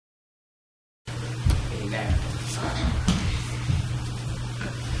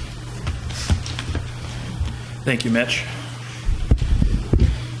Thank you, Mitch.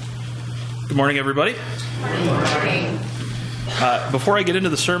 Good morning, everybody. Good morning. Before I get into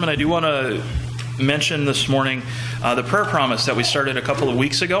the sermon, I do want to mention this morning the prayer promise that we started a couple of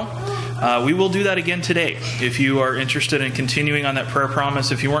weeks ago. We will do that again today. If you are interested in continuing on that prayer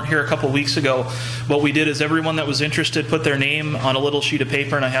promise, if you weren't here a couple of weeks ago, what we did is everyone that was interested put their name on a little sheet of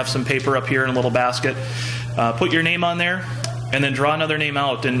paper, and I have some paper up here in a little basket. Put your name on there, and then draw another name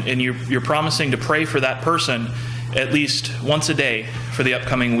out, and you're promising to pray for that person at least once a day for the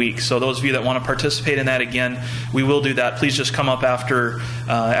upcoming week. So those of you that want to participate in that again, we will do that. Please just come up after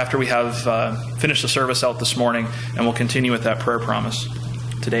we have finished the service out this morning, and we'll continue with that prayer promise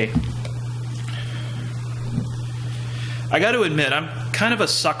today. I got to admit, I'm kind of a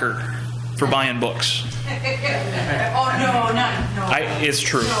sucker for buying books. Oh, no. It's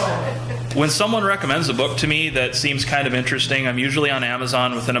true. When someone recommends a book to me that seems kind of interesting, I'm usually on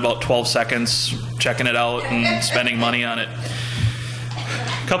Amazon within about 12 seconds, checking it out and spending money on it.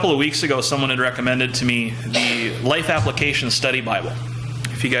 A couple of weeks ago, someone had recommended to me the Life Application Study Bible.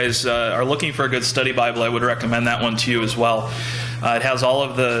 If you guys are looking for a good study Bible, I would recommend that one to you as well. It has all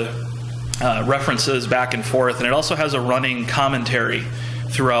of the references back and forth, and it also has a running commentary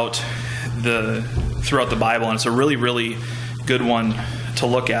throughout the Bible, and it's a really, really good one to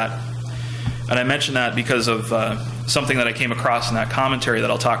look at. And I mention that because of something that I came across in that commentary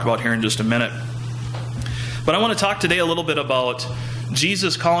that I'll talk about here in just a minute. But I want to talk today a little bit about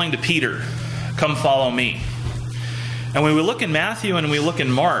Jesus calling to Peter, "Come follow me." And when we look in Matthew and we look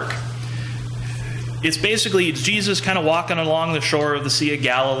in Mark, it's basically Jesus kind of walking along the shore of the Sea of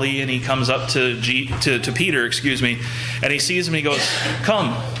Galilee, and he comes up to Peter, and he sees him and he goes,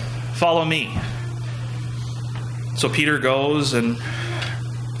 "Come, follow me." So Peter goes and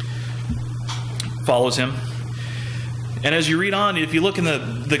follows him. And as you read on, if you look in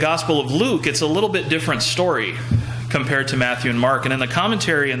the Gospel of Luke, it's a little bit different story compared to Matthew and Mark. And in the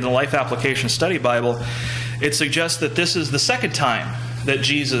commentary in the Life Application Study Bible, it suggests that this is the second time that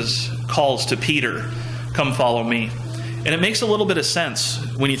Jesus calls to Peter, "Come follow me." And it makes a little bit of sense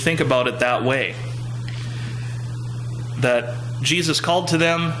when you think about it that way. That Jesus called to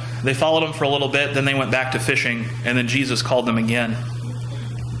them, they followed him for a little bit, then they went back to fishing, and then Jesus called them again.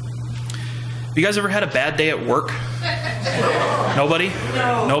 You guys ever had a bad day at work? Nobody?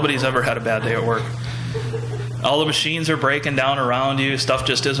 No. Nobody's ever had a bad day at work. All the machines are breaking down around you. Stuff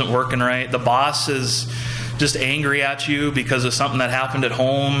just isn't working right. The boss is just angry at you because of something that happened at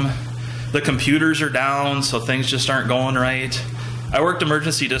home. The computers are down, so things just aren't going right. I worked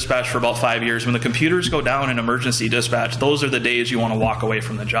emergency dispatch for about 5 years. When the computers go down in emergency dispatch, those are the days you want to walk away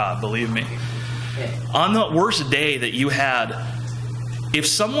from the job, believe me. On the worst day that you had, if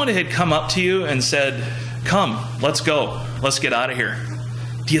someone had come up to you and said, "Come, let's go, let's get out of here,"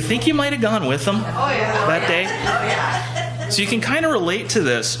 do you think you might have gone with them that day? Oh, yeah. So you can kind of relate to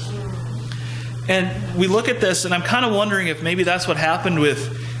this. And we look at this, and I'm kind of wondering if maybe that's what happened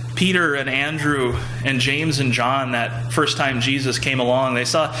with Peter and Andrew and James and John that first time Jesus came along. They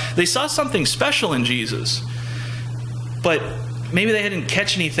saw something special in Jesus. But maybe they didn't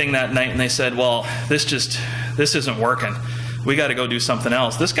catch anything that night, and they said, "Well, this isn't working. We got to go do something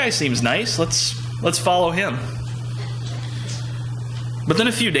else. This guy seems nice. Let's follow him." But then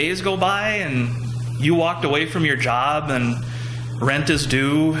a few days go by, and you walked away from your job, and rent is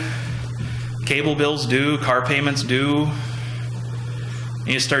due, cable bills due, car payments due. And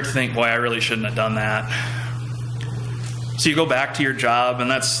you start to think, "Boy, I really shouldn't have done that." So you go back to your job,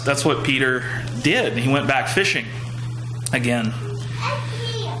 and that's what Peter did. He went back fishing again.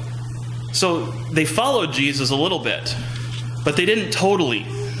 So they followed Jesus a little bit, but they didn't totally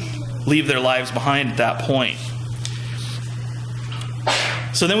leave their lives behind at that point.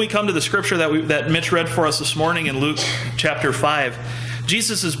 So then we come to the scripture that Mitch read for us this morning in Luke chapter 5.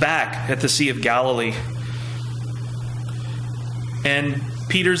 Jesus is back at the Sea of Galilee. And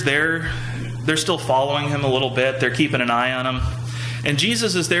Peter's there. They're still following him a little bit. They're keeping an eye on him. And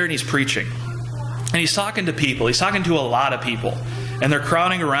Jesus is there, and he's preaching. And he's talking to people. He's talking to a lot of people. And they're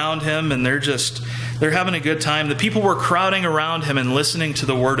crowding around him, and they're having a good time. The people were crowding around him and listening to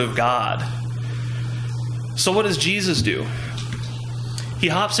the word of God. So what does Jesus do? He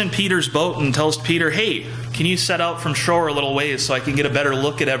hops in Peter's boat and tells Peter, "Hey, can you set out from shore a little ways so I can get a better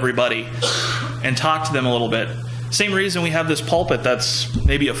look at everybody and talk to them a little bit?" Same reason we have this pulpit that's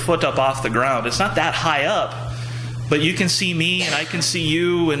maybe a foot up off the ground. It's not that high up, but you can see me and I can see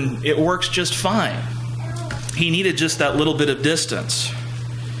you, and it works just fine. He needed just that little bit of distance.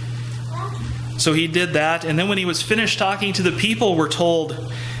 So he did that, and then when he was finished talking to the people, we're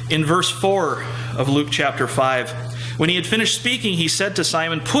told In verse 4 of Luke chapter 5, when he had finished speaking, he said to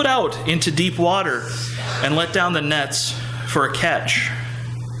Simon, "Put out into deep water and let down the nets for a catch."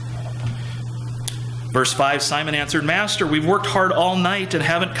 Verse 5, Simon answered, "Master, we've worked hard all night and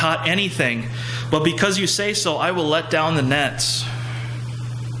haven't caught anything. But because you say so, I will let down the nets."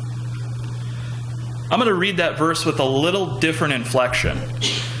 I'm going to read that verse with a little different inflection.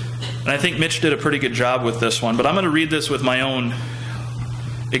 And I think Mitch did a pretty good job with this one. But I'm going to read this with my own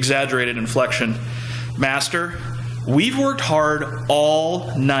exaggerated inflection. "Master, we've worked hard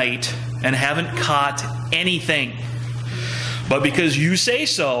all night and haven't caught anything. But because you say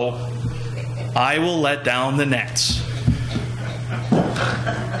so, I will let down the nets."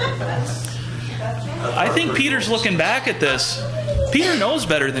 I think Peter's looking back at this. Peter knows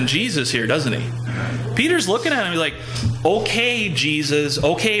better than Jesus here, doesn't he? Peter's looking at him like, "Okay, Jesus,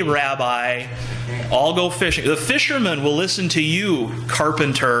 okay, Rabbi, I'll go fishing. The fishermen will listen to you,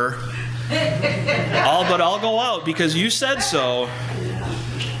 carpenter. But I'll go out because you said so."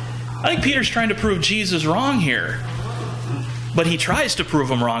 I think Peter's trying to prove Jesus wrong here. But he tries to prove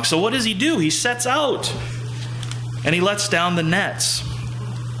him wrong. So what does he do? He sets out and he lets down the nets.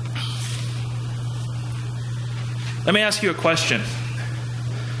 Let me ask you a question.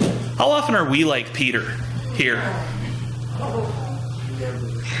 How often are we like Peter here? Don't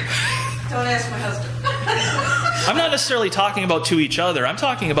ask my husband. I'm not necessarily talking about to each other. I'm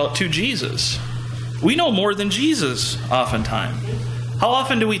talking about to Jesus. We know more than Jesus oftentimes. How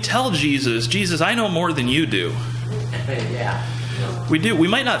often do we tell Jesus, "Jesus, I know more than you do"? Yeah. We do. We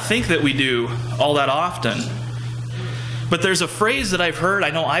might not think that we do all that often. But there's a phrase that I've heard.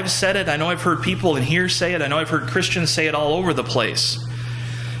 I know I've said it. I know I've heard people in here say it. I know I've heard Christians say it all over the place.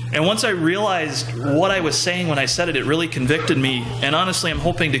 And once I realized what I was saying when I said it, it really convicted me. And honestly, I'm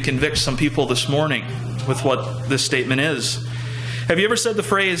hoping to convict some people this morning with what this statement is. Have you ever said the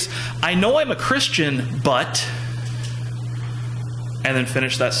phrase, "I know I'm a Christian, but," and then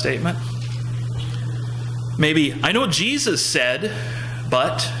finish that statement? Maybe, "I know Jesus said,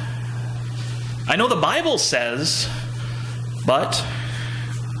 but," "I know the Bible says, but."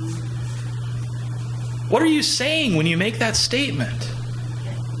 What are you saying when you make that statement?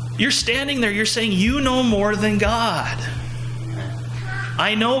 You're standing there, you're saying, you know more than God.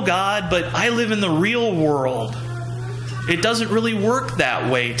 I know God, but I live in the real world. It doesn't really work that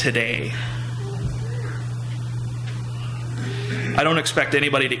way today. I don't expect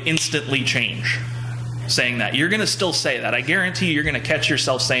anybody to instantly change saying that. You're going to still say that. I guarantee you, you're going to catch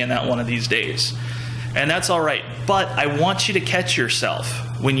yourself saying that one of these days. And that's all right. But I want you to catch yourself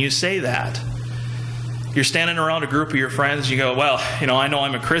when you say that. You're standing around a group of your friends, you go, "Well, I know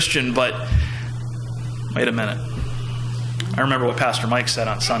I'm a Christian, but..." Wait a minute. I remember what Pastor Mike said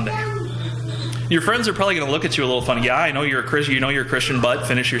on Sunday. Your friends are probably going to look at you a little funny. "Yeah, I know you're a Christian. You know you're a Christian, but..."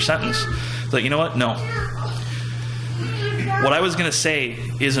 Finish your sentence. It's like, you know what? No. What I was going to say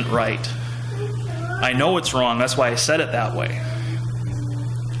isn't right. I know it's wrong. That's why I said it that way.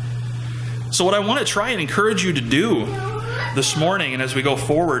 So what I want to try and encourage you to do this morning and as we go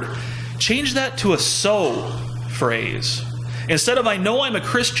forward, change that to a "so" phrase. Instead of "I know I'm a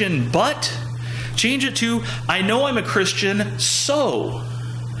Christian, but," change it to "I know I'm a Christian, so."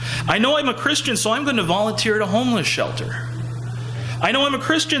 I know I'm a Christian, so I'm going to volunteer at a homeless shelter. I know I'm a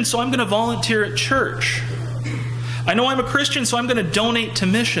Christian, so I'm going to volunteer at church. I know I'm a Christian, so I'm going to donate to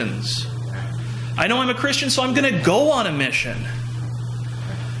missions. I know I'm a Christian, so I'm going to go on a mission.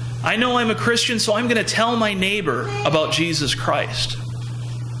 I know I'm a Christian, so I'm going to tell my neighbor about Jesus Christ.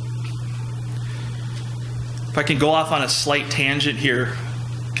 If I can go off on a slight tangent here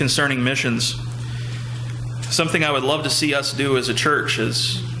concerning missions, something I would love to see us do as a church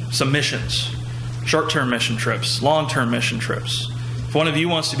is some missions. Short-term mission trips, long-term mission trips. If one of you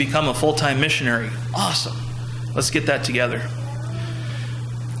wants to become a full-time missionary, awesome. Let's get that together.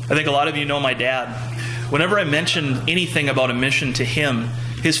 I think a lot of you know my dad. Whenever I mention anything about a mission to him,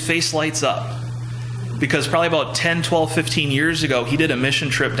 his face lights up. Because probably about 10, 12, 15 years ago, he did a mission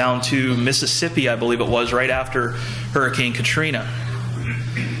trip down to Mississippi, I believe it was, right after Hurricane Katrina.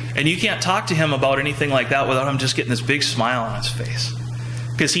 And you can't talk to him about anything like that without him just getting this big smile on his face.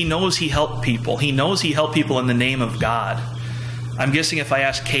 Because he knows he helped people. He knows he helped people in the name of God. I'm guessing if I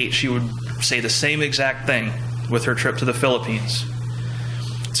asked Kate, she would say the same exact thing with her trip to the Philippines.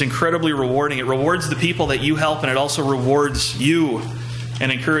 It's incredibly rewarding. It rewards the people that you help, and it also rewards you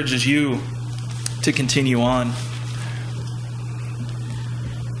and encourages you to continue on.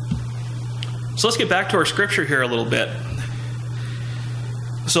 So let's get back to our scripture here a little bit.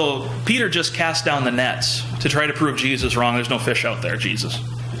 So Peter just cast down the nets to try to prove Jesus wrong. There's no fish out there, Jesus.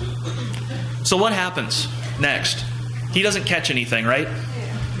 So what happens next? He doesn't catch anything, right?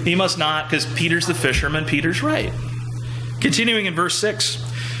 He must not, because Peter's the fisherman. Peter's right. Continuing in verse 6.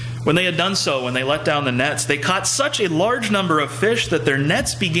 When they had done so, when they let down the nets, they caught such a large number of fish that their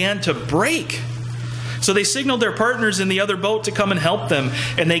nets began to break. So they signaled their partners in the other boat to come and help them.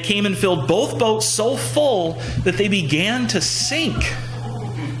 And they came and filled both boats so full that they began to sink.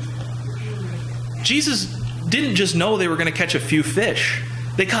 Jesus didn't just know they were going to catch a few fish.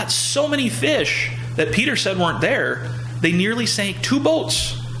 They caught so many fish that Peter said weren't there, they nearly sank 2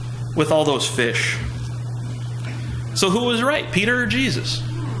 boats with all those fish. So who was right, Peter or Jesus?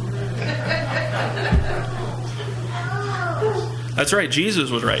 That's right,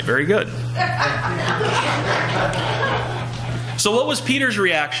 Jesus was right. Very good. So what was Peter's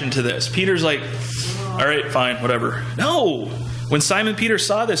reaction to this? Peter's like, all right, fine, whatever. No. When Simon Peter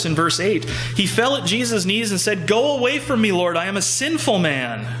saw this in verse 8, he fell at Jesus' knees and said, "Go away from me, Lord, I am a sinful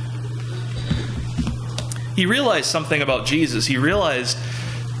man." He realized something about Jesus. He realized,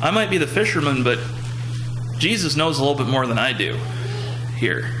 I might be the fisherman, but Jesus knows a little bit more than I do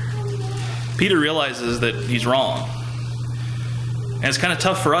here. Peter realizes that he's wrong. And it's kind of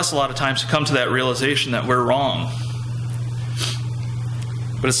tough for us a lot of times to come to that realization that we're wrong.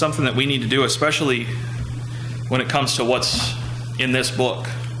 But it's something that we need to do, especially when it comes to what's in this book.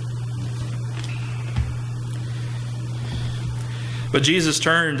 But Jesus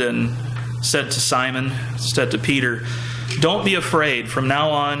turned and said to Peter, "Don't be afraid. From now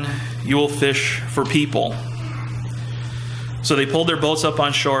on, you will fish for people." So they pulled their boats up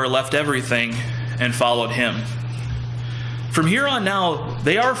on shore, left everything, and followed him. From here on now,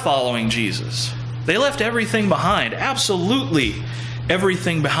 they are following Jesus. They left everything behind. Absolutely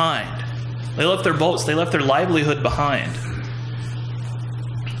everything behind. They left their boats. They left their livelihood behind.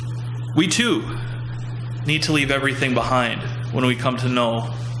 We too need to leave everything behind when we come to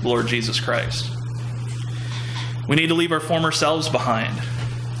know the Lord Jesus Christ. We need to leave our former selves behind.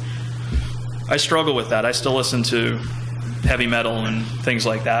 I struggle with that. I still listen to heavy metal and things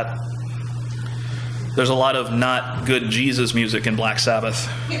like that. There's a lot of not good Jesus music in Black Sabbath.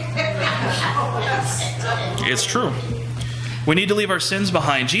 It's true. We need to leave our sins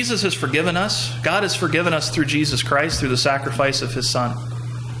behind. Jesus has forgiven us. God has forgiven us through Jesus Christ, through the sacrifice of His Son.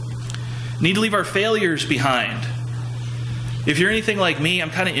 We need to leave our failures behind. If you're anything like me,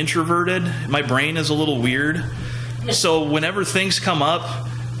 I'm kind of introverted. My brain is a little weird. So whenever things come up,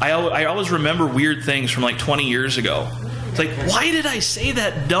 I always remember weird things from like 20 years ago. It's like, why did I say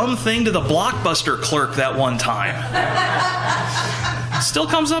that dumb thing to the Blockbuster clerk that one time? It still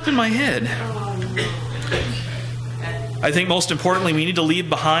comes up in my head. I think most importantly, we need to leave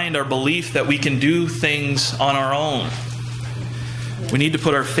behind our belief that we can do things on our own. We need to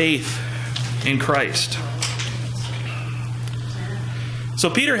put our faith in Christ. So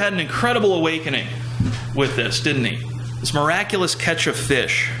Peter had an incredible awakening with this, didn't he? This miraculous catch of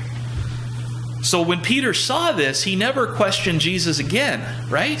fish. So when Peter saw this, he never questioned Jesus again,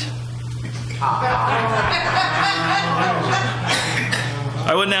 right?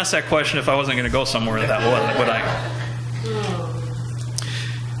 I wouldn't ask that question if I wasn't going to go somewhere with that, would I?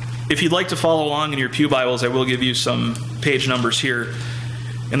 If you'd like to follow along in your pew Bibles, I will give you some page numbers here.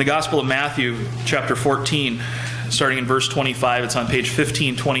 In the Gospel of Matthew, chapter 14, starting in verse 25, it's on page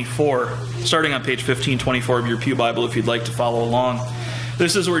 1524. Starting on page 1524 of your pew Bible, if you'd like to follow along.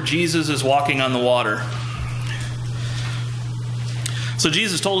 This is where Jesus is walking on the water. So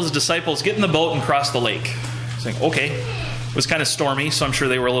Jesus told his disciples, get in the boat and cross the lake. He's like, okay. It was kind of stormy, so I'm sure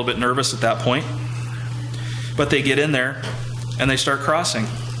they were a little bit nervous at that point. But they get in there and they start crossing.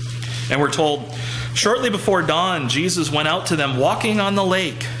 And we're told, shortly before dawn, Jesus went out to them walking on the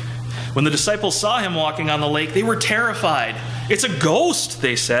lake. When the disciples saw him walking on the lake, they were terrified. It's a ghost,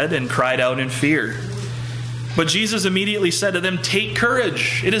 they said, and cried out in fear. But Jesus immediately said to them, take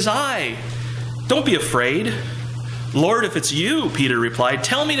courage, it is I. Don't be afraid. Lord, if it's you, Peter replied,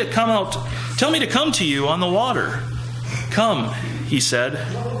 tell me to come to you on the water. Come, he said.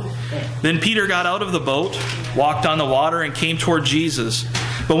 Then Peter got out of the boat, walked on the water, and came toward Jesus.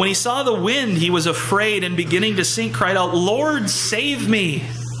 But when he saw the wind, he was afraid, and beginning to sink, cried out, Lord, save me.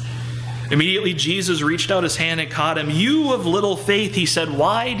 Immediately Jesus reached out his hand and caught him. You of little faith, he said,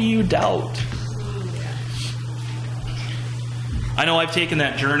 why do you doubt? I know I've taken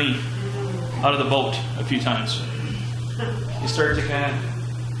that journey out of the boat a few times. You start to kind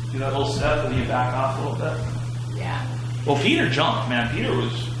of do that little step and then you back off a little bit. Yeah. Well, Peter jumped, man. Peter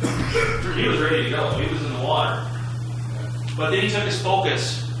was ready to go. He was in the water. But then he took his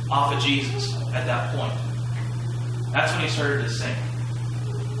focus off of Jesus at that point. That's when he started to sink.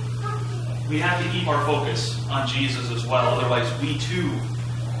 We have to keep our focus on Jesus as well, otherwise we too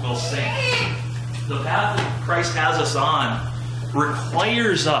will sink. The path that Christ has us on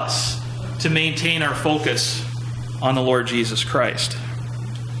requires us to maintain our focus on the Lord Jesus Christ.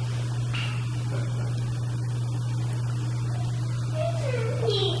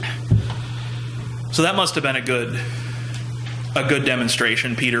 So that must have been a good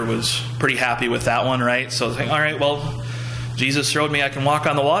demonstration. Peter was pretty happy with that one, right? So I was like, all right, well, Jesus showed me I can walk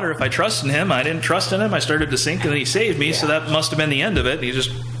on the water if I trust in him. I didn't trust in him. I started to sink, and then he saved me. So that must have been the end of it. He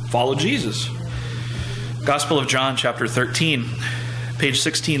just followed Jesus. Gospel of John, chapter 13, page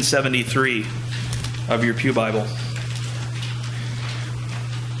 1673 of your Pew Bible.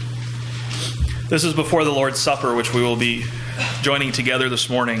 This is before the Lord's Supper, which we will be joining together this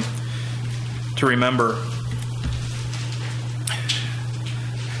morning to remember.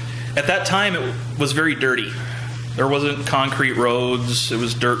 At that time, it was very dirty. There wasn't concrete roads. It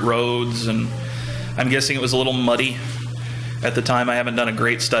was dirt roads, and I'm guessing it was a little muddy at the time. I haven't done a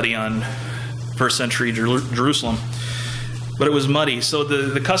great study on first century Jerusalem, but it was muddy. So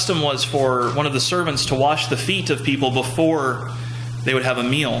the custom was for one of the servants to wash the feet of people before they would have a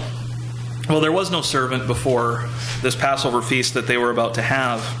meal. Well, there was no servant before this Passover feast that they were about to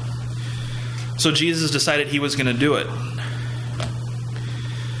have. So Jesus decided he was going to do it.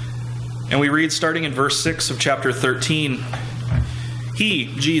 And we read starting in verse 6 of chapter 13.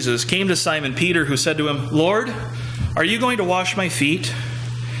 He, Jesus, came to Simon Peter, who said to him, "Lord, are you going to wash my feet?"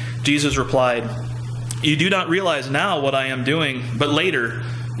 Jesus replied, "You do not realize now what I am doing, but later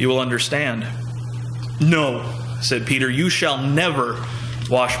you will understand." "No," said Peter, "you shall never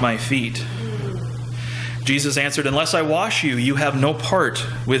wash my feet." Jesus answered, "Unless I wash you, you have no part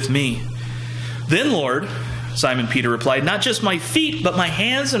with me." "Then, Lord," Simon Peter replied, "not just my feet, but my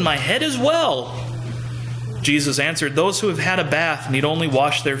hands and my head as well." Jesus answered, "Those who have had a bath need only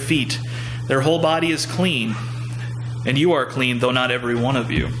wash their feet. Their whole body is clean. And you are clean, though not every one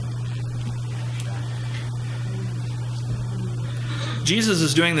of you." Jesus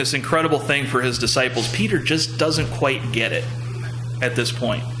is doing this incredible thing for his disciples. Peter just doesn't quite get it at this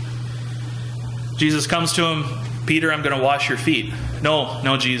point. Jesus comes to him, "Peter, I'm going to wash your feet."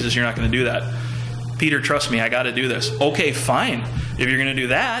 No, Jesus, you're not going to do that." "Peter, trust me, I got to do this." "Okay, fine. If you're going to do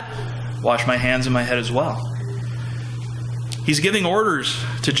that, wash my hands and my head as well." He's giving orders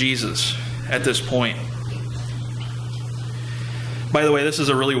to Jesus at this point. By the way, this is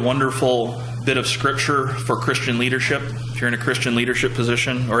a really wonderful bit of scripture for Christian leadership. If you're in a Christian leadership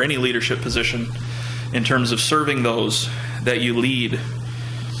position or any leadership position in terms of serving those that you lead,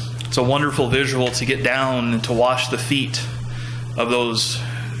 it's a wonderful visual to get down and to wash the feet of those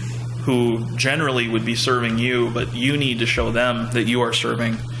who generally would be serving you, but you need to show them that you are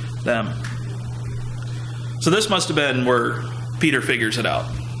serving them. So this must have been where Peter figures it out.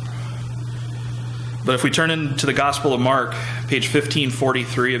 But if we turn into the Gospel of Mark, page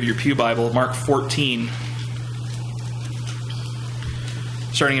 1543 of your Pew Bible, Mark 14,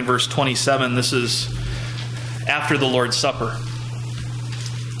 starting in verse 27, this is after the Lord's Supper.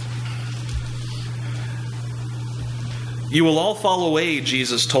 "You will all fall away,"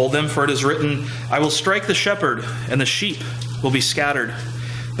 Jesus told them, "for it is written, 'I will strike the shepherd, and the sheep will be scattered.'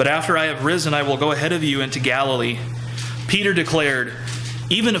 But after I have risen, I will go ahead of you into Galilee." Peter declared,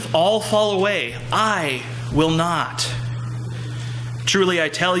 "Even if all fall away, I will not." "Truly I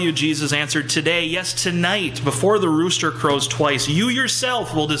tell you," Jesus answered, "today, yes, tonight, before the rooster crows twice, you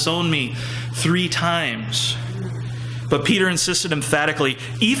yourself will disown me 3 times. But Peter insisted emphatically,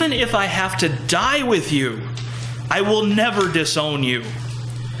 "Even if I have to die with you, I will never disown you."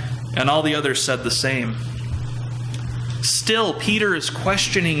 And all the others said the same. Still, Peter is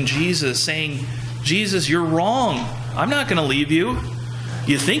questioning Jesus, saying, "Jesus, you're wrong. I'm not going to leave you.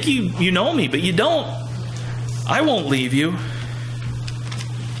 You think you know me, but you don't. I won't leave you."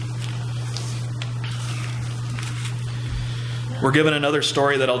 We're given another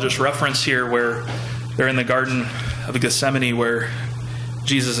story that I'll just reference here where they're in the Garden of Gethsemane where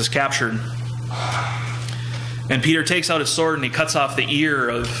Jesus is captured. And Peter takes out his sword and he cuts off the ear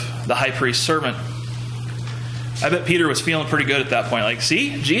of the high priest's servant. I bet Peter was feeling pretty good at that point. Like,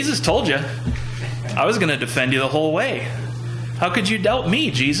 see, Jesus told you. I was going to defend you the whole way. How could you doubt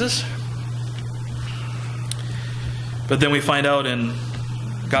me, Jesus? But then we find out in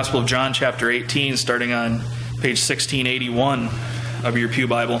Gospel of John chapter 18, starting on page 1681 of your Pew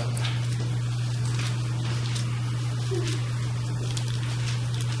Bible.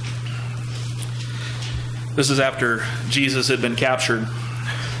 This is after Jesus had been captured.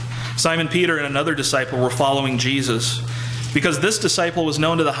 Simon Peter and another disciple were following Jesus. Because this disciple was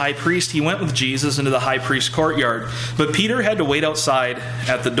known to the high priest, he went with Jesus into the high priest's courtyard. But Peter had to wait outside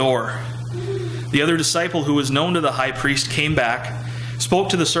at the door. The other disciple, who was known to the high priest, came back, spoke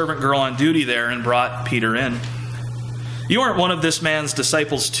to the servant girl on duty there, and brought Peter in. "You aren't one of this man's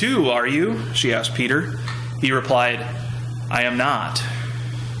disciples too, are you?" she asked Peter. He replied, "I am not."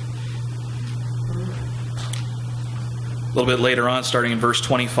 A little bit later on, starting in verse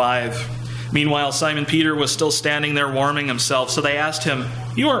 25. Meanwhile, Simon Peter was still standing there warming himself, so they asked him,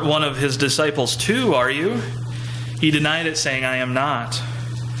 "You aren't one of his disciples too, are you?" He denied it, saying, "I am not."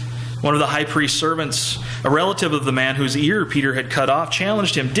 One of the high priest's servants, a relative of the man whose ear Peter had cut off,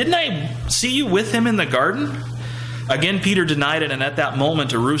 challenged him, "Didn't I see you with him in the garden?" Again, Peter denied it, and at that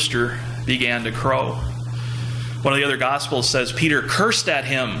moment a rooster began to crow. One of the other Gospels says Peter cursed at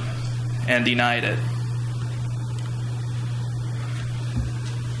him and denied it.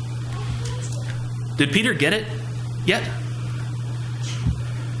 Did Peter get it yet?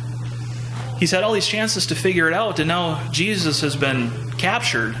 He's had all these chances to figure it out, and now Jesus has been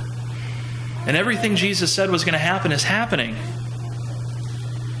captured. And everything Jesus said was going to happen is happening.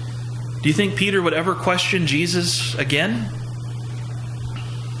 Do you think Peter would ever question Jesus again?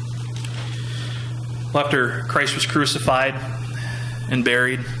 Well, after Christ was crucified and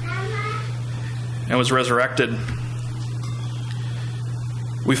buried and was resurrected,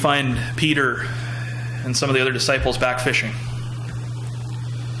 we find Peter and some of the other disciples back fishing.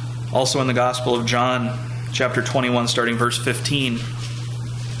 Also in the Gospel of John, chapter 21, starting verse 15.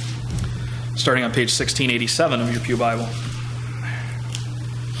 Starting on page 1687 of your Pew Bible.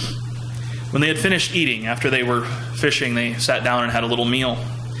 When they had finished eating, after they were fishing, they sat down and had a little meal.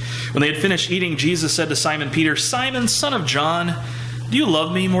 When they had finished eating, Jesus said to Simon Peter, "Simon, son of John, do you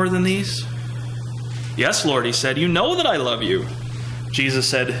love me more than these?" "Yes, Lord," he said, "you know that I love you." Jesus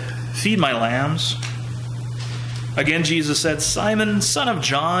said, "Feed my lambs." Again, Jesus said, "Simon, son of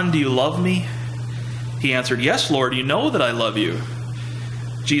John, do you love me?" He answered, "Yes, Lord, you know that I love you."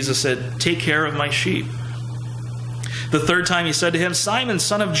 Jesus said, "Take care of my sheep." The third time he said to him, "Simon,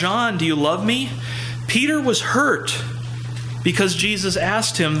 son of John, do you love me?" Peter was hurt because Jesus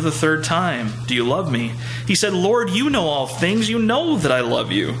asked him the third time, "Do you love me?" He said, "Lord, you know all things. You know that I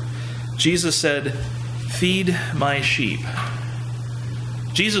love you." Jesus said, "Feed my sheep."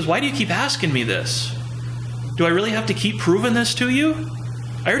 Jesus, why do you keep asking me this? Do I really have to keep proving this to you?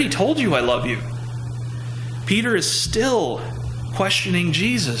 I already told you I love you. Peter is still questioning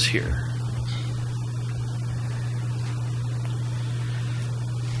Jesus here.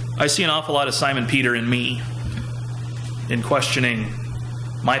 I see an awful lot of Simon Peter in me in questioning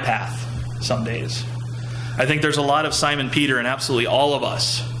my path some days. I think there's a lot of Simon Peter in absolutely all of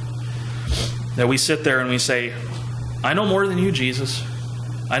us that we sit there and we say, "I know more than you, Jesus.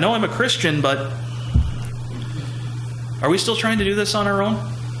 I know I'm a Christian, but are we still trying to do this on our own?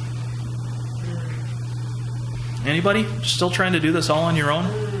 Anybody still trying to do this all on your own?"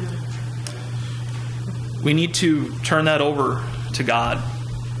 We need to turn that over to God.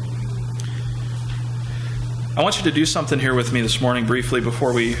 I want you to do something here with me this morning briefly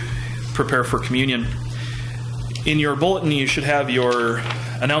before we prepare for communion. In your bulletin, you should have your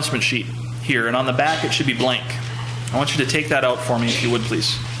announcement sheet here, and on the back it should be blank. I want you to take that out for me, if you would,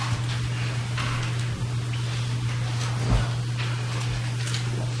 please.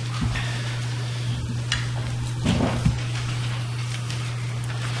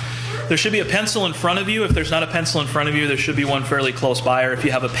 There should be a pencil in front of you. If there's not a pencil in front of you, there should be one fairly close by, or if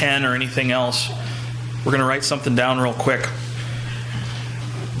you have a pen or anything else, we're going to write something down real quick.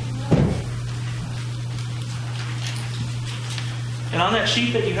 And on that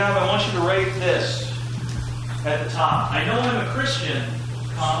sheet that you have, I want you to write this at the top. "I know I'm a Christian,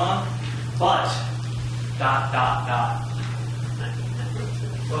 comma, but, ... Go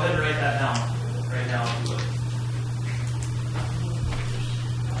ahead and write that down right now if you would.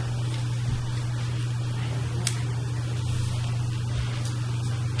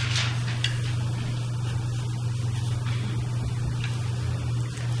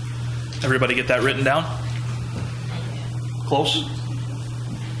 Everybody get that written down? Close?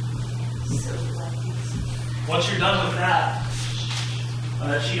 Once you're done with that,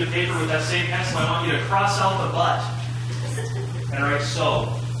 on that sheet of paper with that same pencil, I want you to cross out the "but" and write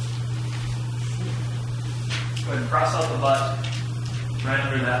 "so." Go ahead and cross out the "but" right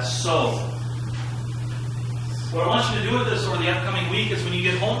under that "so." What I want you to do with this over the upcoming week is when you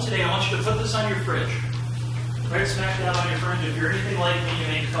get home today, I want you to put this on your fridge. Right smack that on your fridge. If you're anything like me, you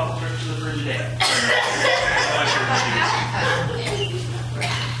make a couple trips to the fridge a day.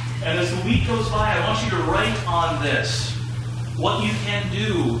 And as the week goes by, I want you to write on this what you can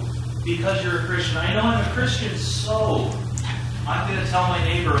do because you're a Christian. I know I'm a Christian, so I'm going to tell my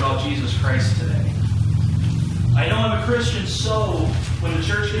neighbor about Jesus Christ today. I know I'm a Christian, so when the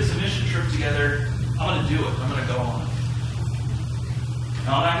church gets a mission trip together, I'm going to do it. I'm going to go on it.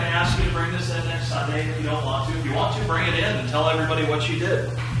 Now, I'm not going to ask you to bring this in next Sunday if you don't want to. If you want to, bring it in and tell everybody what you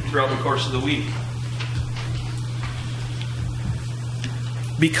did throughout the course of the week.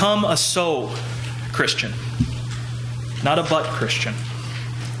 Become a so Christian, not a but Christian.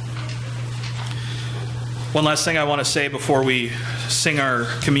 One last thing I want to say before we sing our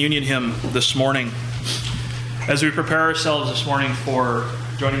communion hymn this morning. As we prepare ourselves this morning for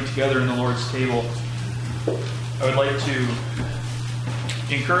joining together in the Lord's table, I would like to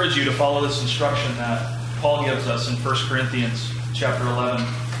encourage you to follow this instruction that Paul gives us in 1 Corinthians chapter 11.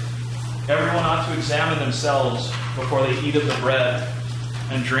 Everyone ought to examine themselves before they eat of the bread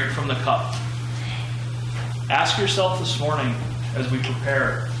and drink from the cup. Ask yourself this morning as we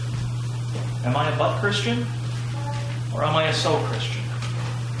prepare, am I a but Christian or am I a so Christian?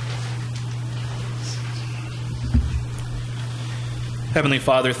 Heavenly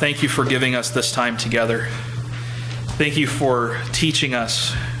Father, thank you for giving us this time together. Thank you for teaching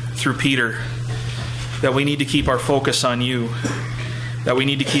us through Peter that we need to keep our focus on you, that we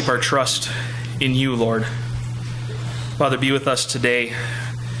need to keep our trust in you, Lord. Father, be with us today.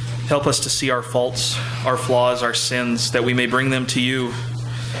 Help us to see our faults, our flaws, our sins, that we may bring them to you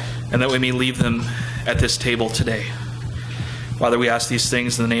and that we may leave them at this table today. Father, we ask these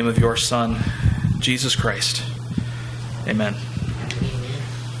things in the name of your Son, Jesus Christ. Amen.